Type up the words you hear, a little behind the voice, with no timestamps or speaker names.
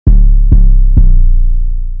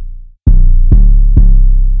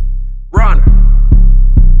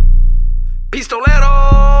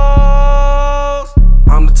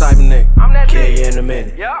a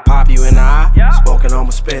minute. Pop you in the eye, spoken on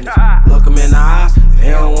my spinach. Look him in the eyes, if he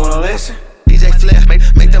don't wanna listen. DJ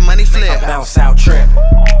Flippp, make the money flip. Bounce out trippin',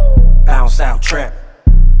 bounce out trippin',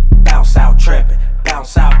 bounce out trippin',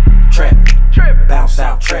 bounce out trippin', bounce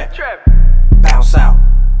out trippin', bounce out.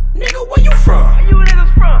 Nigga, where you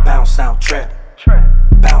from? Bounce out trippin',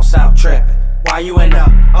 bounce out trippin'. Why you in the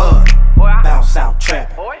hood? Bounce out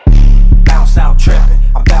trippin', bounce out trippin'.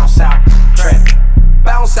 I bounce out trippin',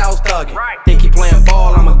 bounce out thuggin'. Think he playin'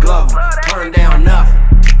 ball, I'm a glove. Turn down nothing.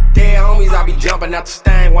 Dead homies, I be jumping out the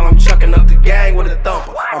stain while I'm chucking up the gang with a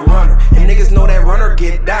thumper. A runner, and niggas know that runner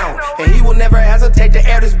get down, and he will never hesitate to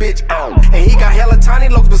air this bitch out. And he got hella tiny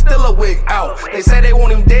looks, but still a wig out. They say they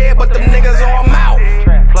want him dead, but them niggas all mouth.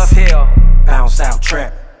 Plus hill. Bounce out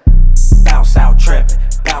trip, bounce out trippin',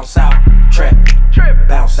 bounce out trippin',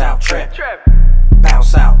 bounce out trippin',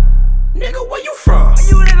 bounce out. Nigga, where you from?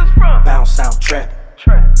 Bounce out trippin',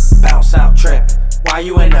 bounce out trippin'. Why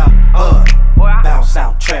you in the hood? Bounce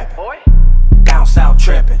out trippin', bounce out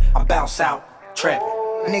trippin'. I bounce out trippin'.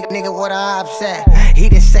 Nigga, what I upset? He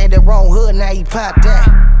done say the wrong hood, now he pop that.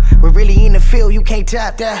 We're really in the field, you can't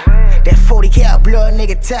top that. That 40 cal blood,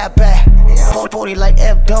 nigga, top back. 40 like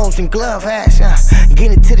F-domes and glove hats.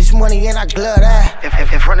 Get into this money and I glove that.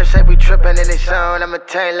 If runners say we trippin' in this zone, I'ma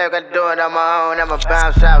tell you like I do it on my own. I'ma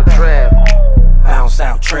bounce out trip. Bounce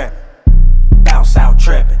out trip, bounce out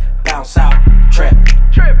trippin', bounce out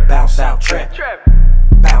trippin', bounce out trip,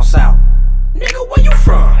 bounce out. Nigga, where you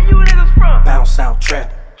from? Bounce out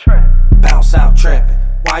trippin', bounce out trippin'.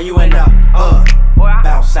 Why you in the hood?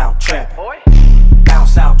 Bounce out trippin',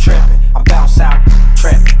 bounce out trippin'. I bounce out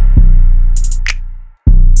trippin'.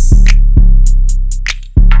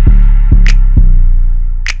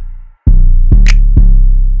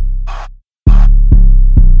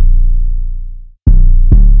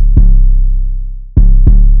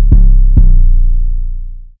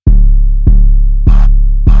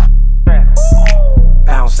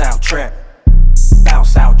 Bounce out trip,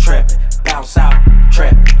 bounce out trippin', bounce out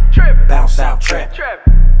trippin', bounce out trip,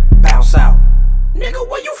 bounce out. Nigga,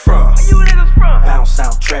 where you from? Bounce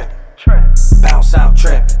out trippin', bounce out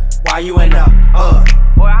trippin'. Why you in the hood?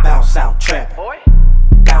 Bounce out trippin',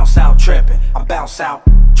 bounce out trippin'. I bounce out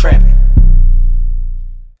trippin'.